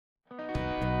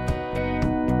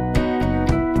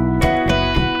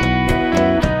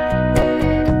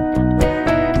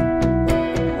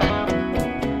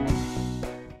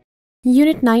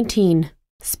Unit 19,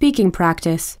 Speaking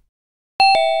Practice.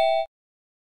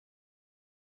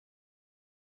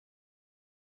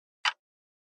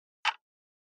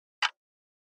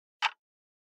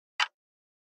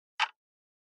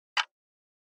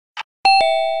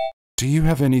 Do you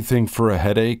have anything for a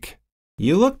headache?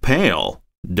 You look pale.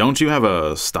 Don't you have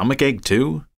a stomachache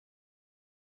too?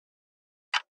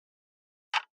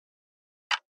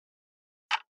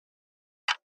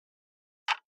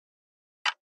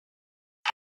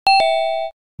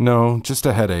 No, just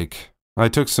a headache. I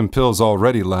took some pills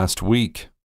already last week.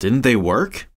 Didn't they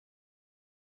work?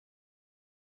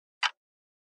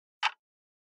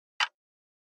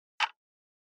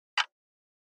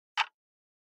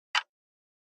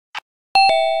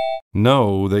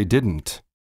 No, they didn't.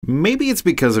 Maybe it's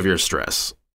because of your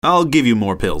stress. I'll give you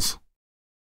more pills.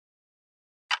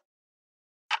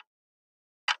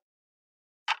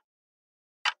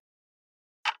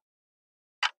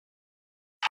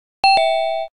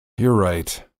 You're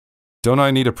right. Don't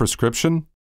I need a prescription?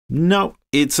 No,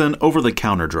 it's an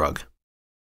over-the-counter drug.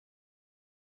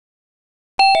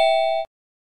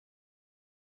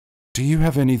 Do you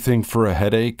have anything for a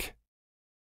headache?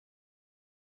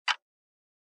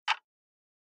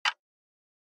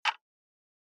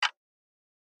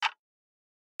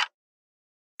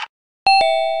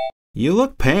 You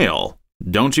look pale.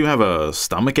 Don't you have a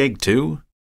stomachache too?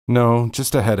 No,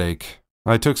 just a headache.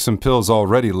 I took some pills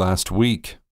already last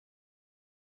week.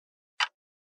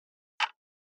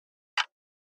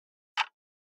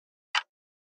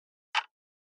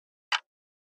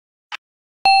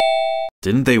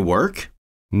 Didn't they work?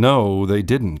 No, they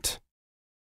didn't.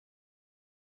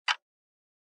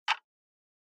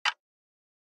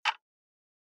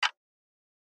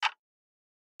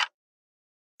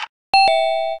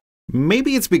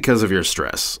 Maybe it's because of your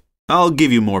stress. I'll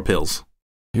give you more pills.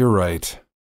 You're right.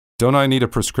 Don't I need a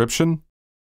prescription?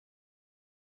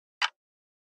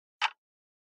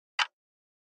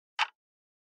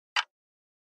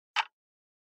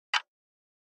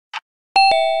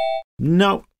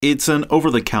 No, it's an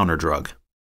over-the-counter drug.